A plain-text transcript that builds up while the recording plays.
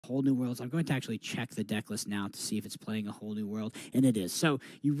Whole New Worlds. I'm going to actually check the deck list now to see if it's playing a Whole New World, and it is. So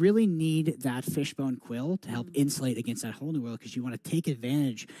you really need that Fishbone Quill to help insulate against that Whole New World, because you want to take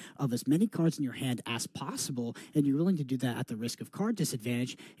advantage of as many cards in your hand as possible, and you're willing to do that at the risk of card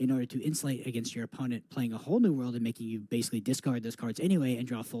disadvantage in order to insulate against your opponent playing a Whole New World and making you basically discard those cards anyway and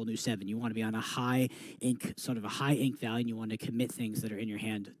draw a full new 7. You want to be on a high ink, sort of a high ink value, and you want to commit things that are in your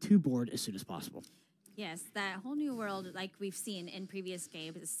hand to board as soon as possible. Yes, that Whole New World, like we've seen in previous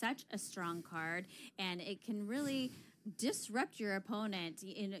games, is such a strong card, and it can really disrupt your opponent,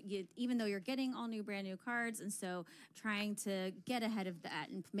 even though you're getting all new, brand new cards. And so trying to get ahead of that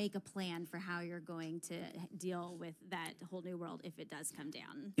and make a plan for how you're going to deal with that Whole New World if it does come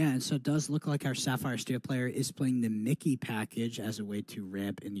down. Yeah, and so it does look like our Sapphire Steel player is playing the Mickey package as a way to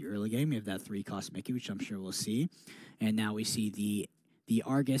ramp in the early game. We have that 3-cost Mickey, which I'm sure we'll see. And now we see the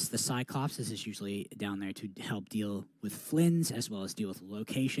Argus, the Cyclops. This is usually down there to help deal with Flynn's as well as deal with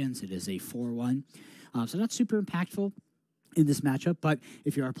locations. It is a 4/1. So not super impactful in this matchup, but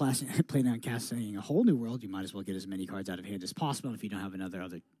if you are planning on casting a Whole New World, you might as well get as many cards out of hand as possible. And if you don't have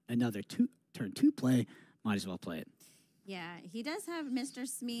another turn 2 play, might as well play it. Yeah, he does have Mr.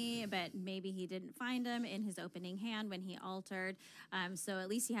 Smee, but maybe he didn't find him in his opening hand when he altered. So at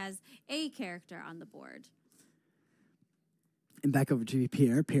least he has a character on the board. And back over to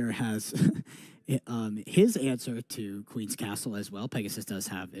Pierre. Pierre has his answer to Queen's Castle as well. Pegasus does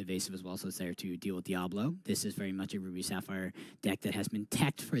have evasive as well, so it's there to deal with Diablo. This is very much a Ruby Sapphire deck that has been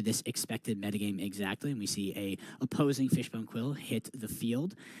teched for this expected metagame exactly, and we see a opposing Fishbone Quill hit the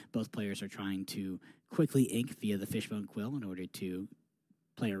field. Both players are trying to quickly ink via the Fishbone Quill in order to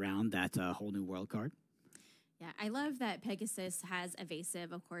play around that Whole New World card. Yeah, I love that Pegasus has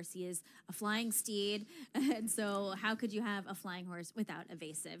evasive. Of course, he is a flying steed, and so how could you have a flying horse without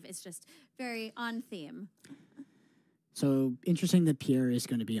evasive? It's just very on theme. So interesting that Pierre is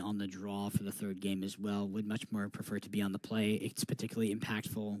going to be on the draw for the third game as well. Would much more prefer to be on the play. It's particularly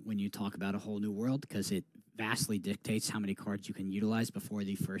impactful when you talk about a Whole New World because it vastly dictates how many cards you can utilize before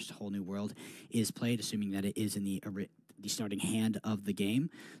the first Whole New World is played, assuming that it is in the starting hand of the game.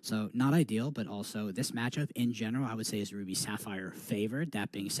 So not ideal, but also this matchup in general, I would say is Ruby Sapphire favored.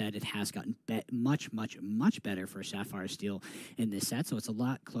 That being said, it has gotten much, much, much better for Sapphire Steel in this set, so it's a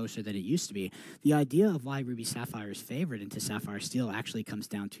lot closer than it used to be. The idea of why Ruby Sapphire is favored into Sapphire Steel actually comes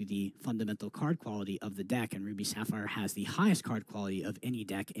down to the fundamental card quality of the deck, and Ruby Sapphire has the highest card quality of any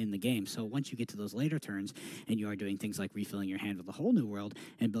deck in the game. So once you get to those later turns and you are doing things like refilling your hand with a Whole New World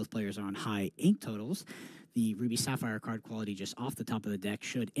and both players are on high ink totals, the Ruby Sapphire card quality just off the top of the deck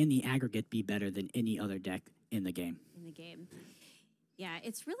should, in the aggregate, be better than any other deck in the game. Yeah,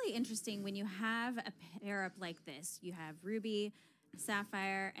 it's really interesting when you have a pair-up like this. You have Ruby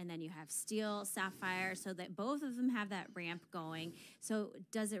Sapphire, and then you have Steel Sapphire, so that both of them have that ramp going. So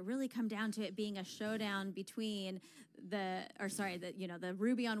does it really come down to it being a showdown between the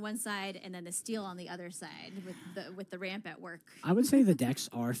Ruby on one side and then the Steel on the other side with the ramp at work? I would say the decks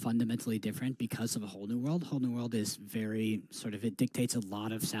are fundamentally different because of a Whole New World. Whole New World is very it dictates a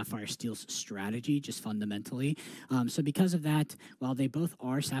lot of Sapphire Steel's strategy just fundamentally. So because of that, while they both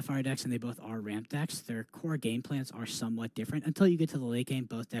are Sapphire decks and they both are ramp decks, their core game plans are somewhat different. Until you get to the late game,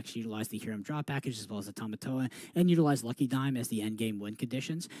 both decks utilize the Hero Draw package as well as the Tamatoa and utilize Lucky Dime as the end game win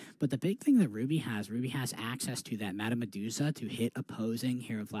conditions. But the big thing that Ruby has access to that Madame Medusa to hit opposing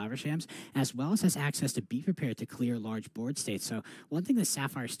Hero Flowershams, as well as has access to Be Prepared to clear large board states. So one thing that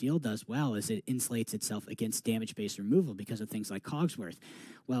Sapphire Steel does well is it insulates itself against damage-based removal because of things like Cogsworth.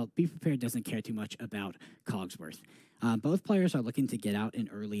 Well, Be Prepared doesn't care too much about Cogsworth. Both players are looking to get out an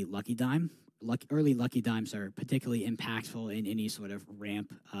early Lucky Dime. Early Lucky Dimes are particularly impactful in any sort of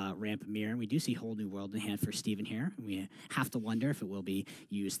ramp mirror. We do see Whole New World in hand for Steven here. We have to wonder if it will be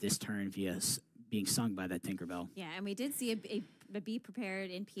used this turn via being sung by that Tinkerbell. Yeah, and we did see a Be Prepared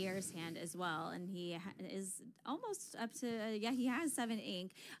in Pierre's hand as well, and he is almost up to, he has 7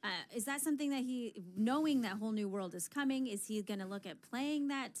 ink. Is that something that knowing that Whole New World is coming, is he going to look at playing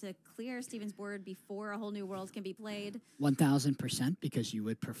that to clear Steven's board before a Whole New World can be played? 1,000%, because you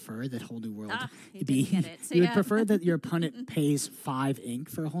would prefer that Whole New World get it. So you would prefer that your opponent pays 5 ink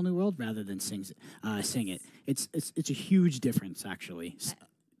for a Whole New World rather than sing it. It's a huge difference, actually.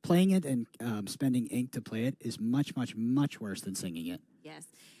 Playing it and spending ink to play it is much, much, much worse than singing it. Yes.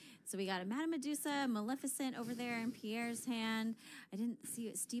 So we got a Madame Medusa, Maleficent over there in Pierre's hand. I didn't see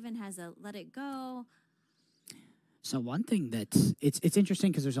it. Steven has a Let It Go. So one thing that's it's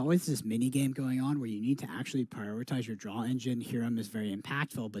interesting because there's always this mini game going on where you need to actually prioritize your draw engine. Hiram is very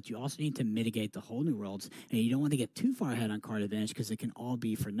impactful, but you also need to mitigate the whole new worlds, and you don't want to get too far ahead on card advantage because it can all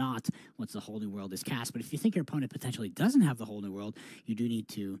be for naught once the whole new world is cast. But if you think your opponent potentially doesn't have the whole new world, you do need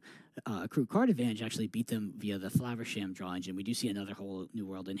to accrue card advantage. Actually, beat them via the Flaversham draw engine. We do see another whole new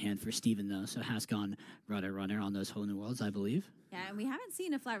world in hand for Steven though, so has gone runner on those whole new worlds, I believe. Yeah, and we haven't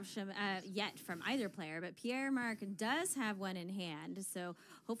seen a Flaversham yet from either player, but Pierre-Marc does have one in hand, so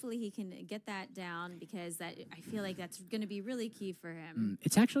hopefully he can get that down because I feel like that's going to be really key for him.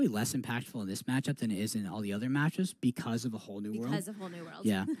 It's actually less impactful in this matchup than it is in all the other matches because of a whole new world. Because of whole new world.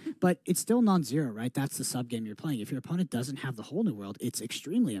 Yeah, but it's still non-zero, right? That's the sub game you're playing. If your opponent doesn't have the whole new world, it's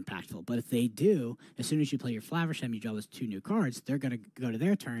extremely impactful. But if they do, as soon as you play your Flaversham, you draw those 2 new cards. They're going to go to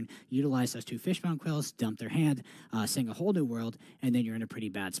their turn, utilize those 2 Fishbone Quills, dump their hand, sing a whole new world, and then you're in a pretty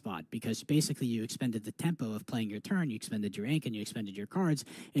bad spot because basically you expended the tempo of playing your turn, you expended your ink, and you expended your cards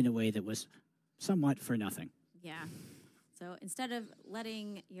in a way that was somewhat for nothing. Yeah. So instead of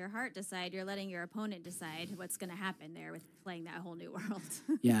letting your heart decide, you're letting your opponent decide what's going to happen there with playing that whole new world.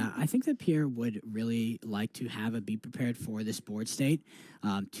 Yeah, I think that Pierre would really like to have a be prepared for this board state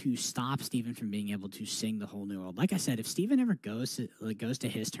to stop Steven from being able to sing the whole new world. Like I said, if Steven ever goes to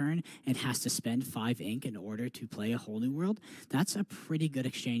his turn and has to spend 5 ink in order to play a whole new world, that's a pretty good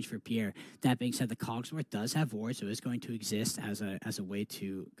exchange for Pierre. That being said, the Cogsworth does have Ward, so it's going to exist as a way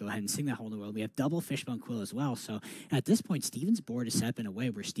to go ahead and sing that whole new world. We have double Fishbone Quill as well, so at this point, Steven's board is set up in a way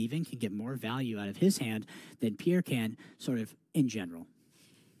where Steven can get more value out of his hand than Pierre can, sort of in general.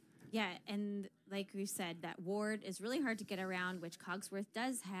 Yeah, and like we said, that Ward is really hard to get around, which Cogsworth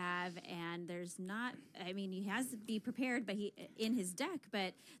does have, and there's not, I mean, he has to be prepared but he in his deck,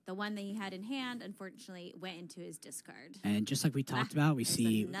 but the one that he had in hand, unfortunately, went into his discard. And just like we talked about, we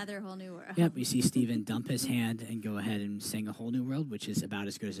see another whole new world. Yep, we see Steven dump his hand and go ahead and sing a whole new world, which is about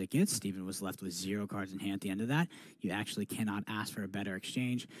as good as it gets. Steven was left with 0 cards in hand at the end of that. You actually cannot ask for a better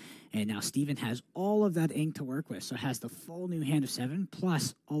exchange. And now Steven has all of that ink to work with, so has the full new hand of 7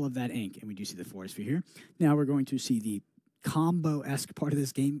 plus all of that ink. And we do see the Forest Sphere here. Now we're going to see the combo-esque part of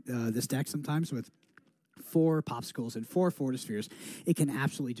this game, this deck sometimes with 4 Popsicles and 4 Forest Spheres. It can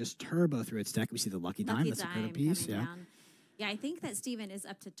absolutely just turbo through its deck. We see the Lucky Dime. That's a good piece. Yeah. Down. Yeah, I think that Steven is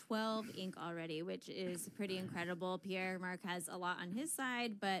up to 12 ink already, which is pretty incredible. Pierre-Marc has a lot on his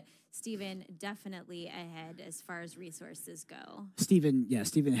side, but Steven definitely ahead as far as resources go. Steven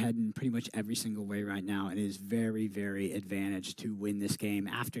ahead in pretty much every single way right now, and is very, very advantaged to win this game.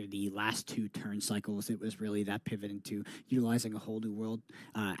 After the last 2 turn cycles, it was really that pivot into utilizing a whole new world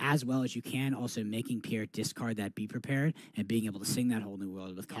as well as you can, also making Pierre discard that Be Prepared and being able to sing that whole new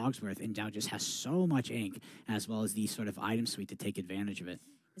world with Cogsworth, and now just has so much ink as well as the sort of item suite to take advantage of it.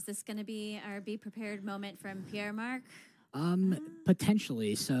 Is this going to be our Be Prepared moment from Pierre-Marc?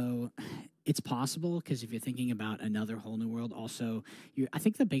 Potentially. So it's possible because if you're thinking about another whole new world, also, I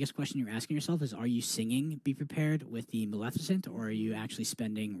think the biggest question you're asking yourself is: are you singing "Be Prepared" with the Maleficent, or are you actually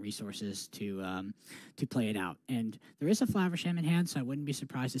spending resources to play it out? And there is a Flaversham in hand, so I wouldn't be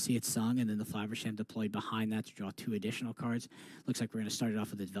surprised to see it sung, and then the Flaversham deployed behind that to draw 2 additional cards. Looks like we're going to start it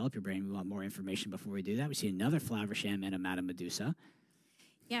off with the Developer Brain. We want more information before we do that. We see another Flaversham and a Madame Medusa.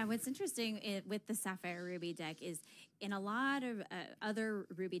 Yeah, what's interesting with the Sapphire Ruby deck is in a lot of other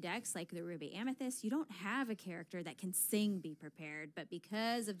Ruby decks, like the Ruby Amethyst, you don't have a character that can sing Be Prepared. But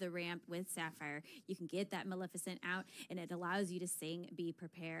because of the ramp with Sapphire, you can get that Maleficent out, and it allows you to sing Be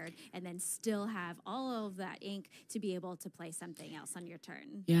Prepared and then still have all of that ink to be able to play something else on your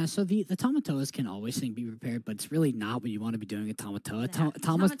turn. Yeah, so the Tamatoas can always sing Be Prepared, but it's really not what you want to be doing with Tamatoa.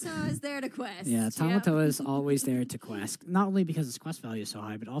 Tamatoa is there to quest. Yeah, Tamatoa is always there to quest, not only because its quest value is so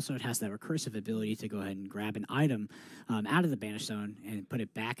high, but also it has that recursive ability to go ahead and grab an item out of the Banish Zone and put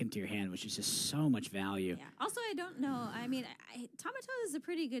it back into your hand, which is just so much value. Yeah. Also, I don't know. I mean, Tamatoa is a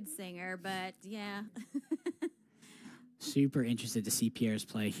pretty good singer, but yeah. Super interested to see Pierre's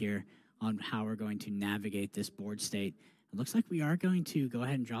play here on how we're going to navigate this board state. It looks like we are going to go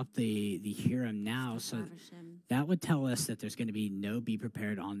ahead and drop the Hiram now, so that would tell us that there's going to be no Be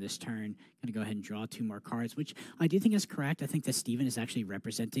Prepared on this turn. Going to go ahead and draw 2 more cards, which I do think is correct. I think that Steven is actually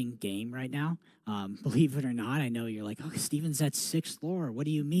representing game right now. Believe it or not, I know you're like, oh, Steven's at 6th lore. What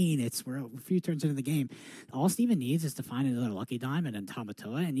do you mean? We're a few turns into the game. All Steven needs is to find another Lucky Dime and a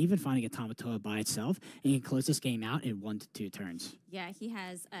Tamatoa, and even finding a Tamatoa by itself, and he can close this game out in 1 to 2 turns. Yeah, he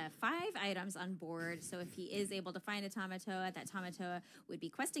has 5 items on board, so if he is able to find a Tamatoa, that Tamatoa would be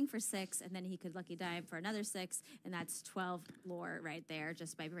questing for 6, and then he could Lucky Dime for another 6, and that's 12 lore right there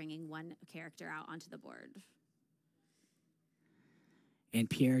just by bringing 1 character out onto the board. And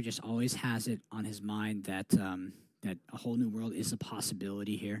Pierre just always has it on his mind that that a whole new world is a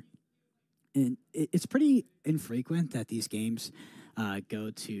possibility here. And it's pretty infrequent that these games go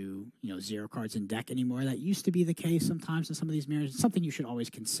to 0 cards in deck anymore. That used to be the case sometimes in some of these mirrors. It's something you should always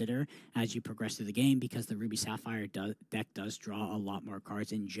consider as you progress through the game because the Ruby Sapphire deck does draw a lot more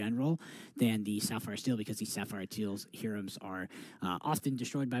cards in general than the Sapphire Steel because these Sapphire Steel's heroes are often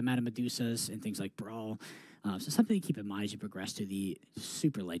destroyed by Madame Medusas and things like Brawl. So something to keep in mind as you progress to the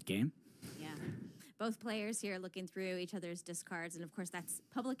super late game. Yeah. Both players here looking through each other's discards, and of course that's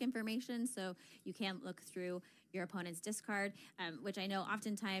public information, so you can't look through your opponent's discard, which I know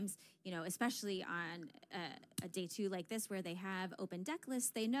oftentimes, especially on a day 2 like this where they have open deck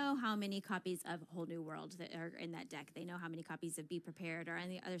lists, they know how many copies of Whole New World that are in that deck. They know how many copies of Be Prepared are on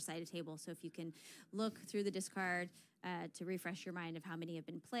the other side of the table, so if you can look through the discard to refresh your mind of how many have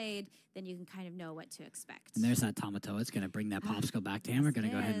been played, then you can kind of know what to expect. And there's that Tamatoa. It's going to bring that popsicle back to him. We're going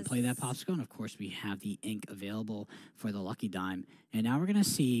to go ahead and play that popsicle. And, of course, we have the ink available for the Lucky Dime. And now we're going to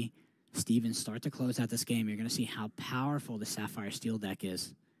see Steven start to close out this game. You're going to see how powerful the Sapphire Steel deck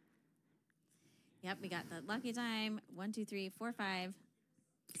is. Yep, we got the Lucky Dime, 1, 2, 3, 4, 5,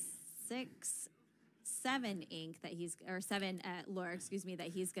 6, 7 ink that he's, or 7 lore, that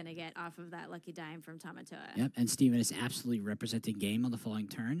he's going to get off of that Lucky Dime from Tamatoa. Yep, and Steven is absolutely representing game on the following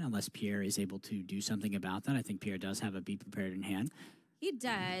turn, unless Pierre is able to do something about that. I think Pierre does have a Be Prepared in hand. He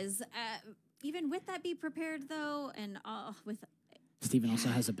does. Even with that Be Prepared, though, and with... Steven also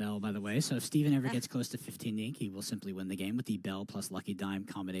has a bell, by the way, so if Steven ever gets close to 15 ink, he will simply win the game with the bell plus Lucky Dime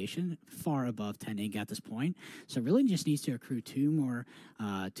combination, far above 10 ink at this point. So really just needs to accrue two more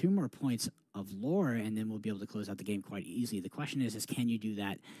points of lore, and then we'll be able to close out the game quite easily. The question is can you do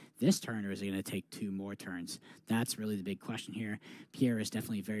that this turn, or is it going to take 2 more turns? That's really the big question here. Pierre is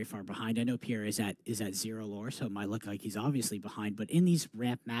definitely very far behind. I know Pierre is at 0 lore, so it might look like he's obviously behind, but in these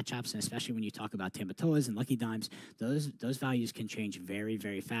ramp matchups, and especially when you talk about Tamatoas and Lucky Dimes, those values can change very,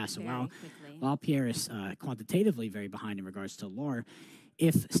 very fast. So while Pierre is quantitatively very behind in regards to lore,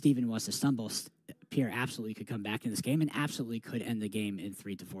 if Steven was to stumble, Pierre absolutely could come back in this game and absolutely could end the game in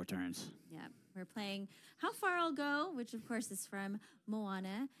 3 to 4 turns. Yeah, we're playing How Far I'll Go, which of course is from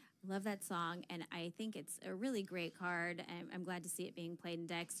Moana. Love that song, and I think it's a really great card. I'm glad to see it being played in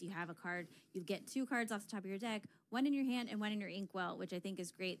decks. You have a card, you get 2 cards off the top of your deck, 1 in your hand and 1 in your inkwell, which I think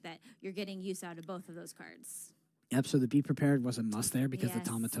is great that you're getting use out of both of those cards. Yep, so the Be Prepared was a must there because the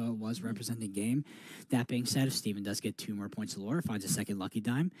Tamatoa was representing game. That being said, if Steven does get 2 more points of lore, finds a second Lucky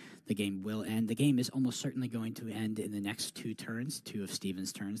Dime, the game will end. The game is almost certainly going to end in the next 2 turns, 2 of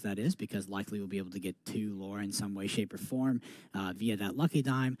Steven's turns, that is, because likely we'll be able to get 2 lore in some way, shape, or form via that Lucky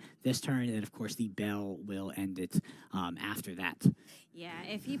Dime this turn, and of course the Bell will end it after that. Yeah,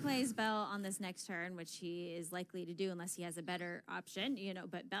 if he plays Bell on this next turn, which he is likely to do unless he has a better option,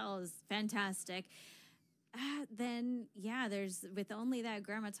 but Bell is fantastic. Then, yeah, there's, with only that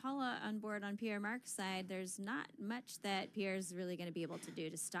Grammatala on board on Pierre-Marc's side, there's not much that Pierre's really going to be able to do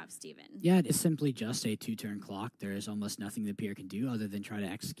to stop Steven. Yeah, it is simply just a 2-turn clock. There is almost nothing that Pierre can do other than try to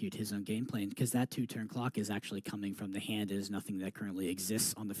execute his own game plan, because that 2-turn clock is actually coming from the hand. It is nothing that currently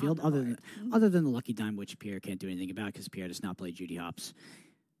exists on the field other than the Lucky Dime, which Pierre can't do anything about because Pierre does not play Judy Hopps.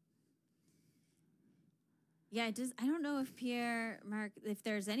 Yeah, I don't know if Pierre-Marc, if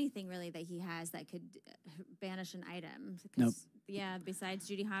there's anything really that he has that could banish an item. Nope. Yeah, besides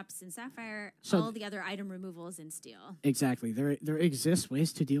Judy Hopps and Sapphire, so all the other item removals in Steel. Exactly. There exist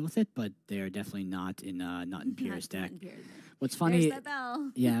ways to deal with it, but they are definitely not in Pierre's deck. What's funny? There's that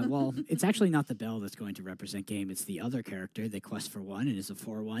bell. Yeah, well, it's actually not the bell that's going to represent game. It's the other character that quests for 1 and is a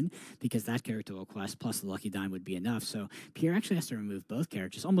 4/1, because that character will quest plus the Lucky Dime would be enough. So Pierre actually has to remove both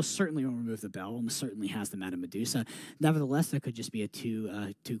characters. Almost certainly will remove the bell. Almost certainly has the Madame Medusa. Nevertheless, there could just be a two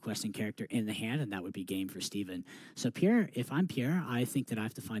questing character in the hand, and that would be game for Steven. So Pierre, if I'm Pierre, I think that I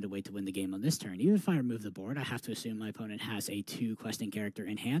have to find a way to win the game on this turn. Even if I remove the board, I have to assume my opponent has a 2 questing character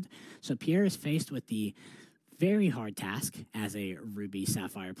in hand. So Pierre is faced with the very hard task as a Ruby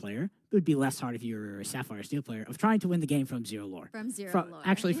Sapphire player. It would be less hard if you were a Sapphire Steel player, of trying to win the game from 0 lore. From 0 lore.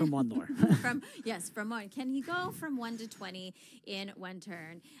 Actually, from 1 lore. from 1. Can he go from 1 to 20 in 1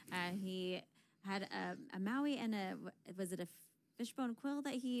 turn? He had a Maui and was it a Fishbone Quill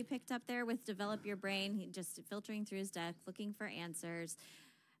that he picked up there with Develop Your Brain? He just filtering through his deck, looking for answers.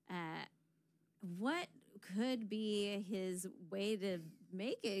 What could be his way to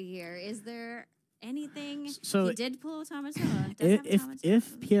make it here? Is there anything? So he did pull Tamatoa.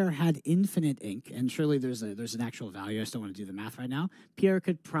 If Pierre had infinite ink, and surely there's an actual value, I still want to do the math right now, Pierre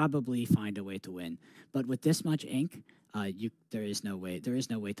could probably find a way to win. But with this much ink, there is no way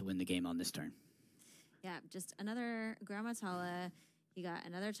to win the game on this turn. Yeah, just another Grammatala. You got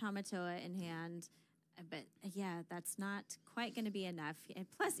another Tamatoa in hand. But yeah, that's not quite going to be enough. And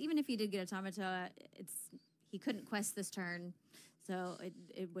plus, even if he did get Automata, he couldn't quest this turn, so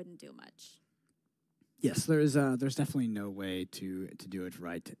it wouldn't do much. Yes, there's definitely no way to do it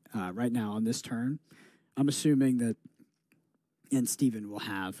right right now on this turn. I'm assuming that, and Steven will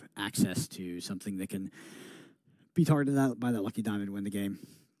have access to something that can be targeted out by that Lucky Diamond, win the game.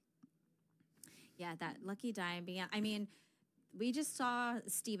 Yeah, that Lucky Diamond. I mean, we just saw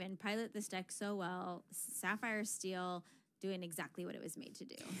Steven pilot this deck so well. Sapphire Steel doing exactly what it was made to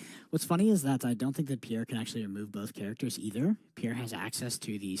do. What's funny is that I don't think that Pierre can actually remove both characters either. Pierre has access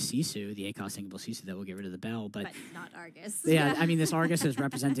to the Sisu, the A-cost singable Sisu that will get rid of the bell, but not Argus. Yeah, I mean, this Argus is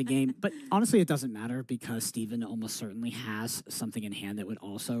representing game, but honestly, it doesn't matter because Steven almost certainly has something in hand that would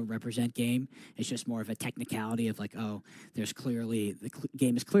also represent game. It's just more of a technicality of like, oh, there's clearly,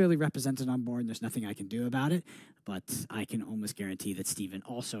 game is clearly represented on board and there's nothing I can do about it, but I can almost guarantee that Steven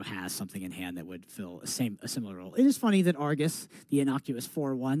also has something in hand that would fill a similar role. It is funny that Argus, the innocuous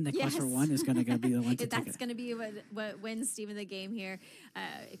 4/1 that costs for 1, is going to be the one to take it. That's going to be what wins Steven the game here,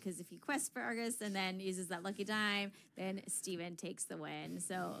 because if he quests for Argus and then uses that Lucky Dime, then Steven takes the win.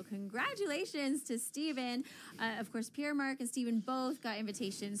 So congratulations to Steven. Of course, Pierre-Marc and Steven both got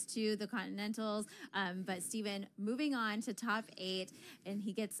invitations to the Continentals, but Steven moving on to top 8, and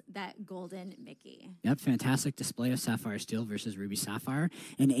he gets that golden Mickey. Yep, fantastic display of Sapphire Steel versus Ruby Sapphire,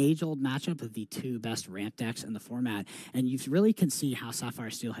 an age-old matchup of the two best ramp decks in the format, and you really can see how Sapphire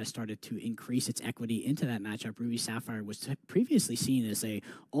Steel has started to increase its equity into that matchup. Ruby Sapphire was previously seen as a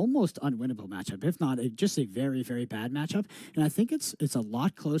almost unwinnable matchup, if not just a very, very bad matchup, and I think it's a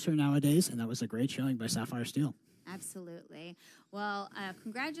lot closer nowadays, and that was a great showing by Sapphire Steel. Absolutely. Well,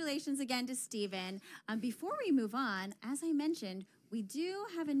 congratulations again to Steven. Before we move on, as I mentioned, we do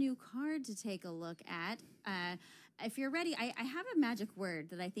have a new card to take a look at. If you're ready, I have a magic word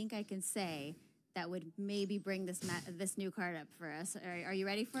that I think I can say that would maybe bring this new card up for us. Are you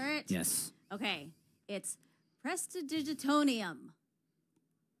ready for it? Yes. Okay. It's Prestidigitonium.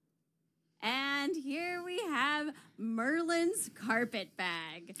 And here we have Merlin's Carpet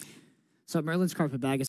Bag. So Merlin's Carpet Bag is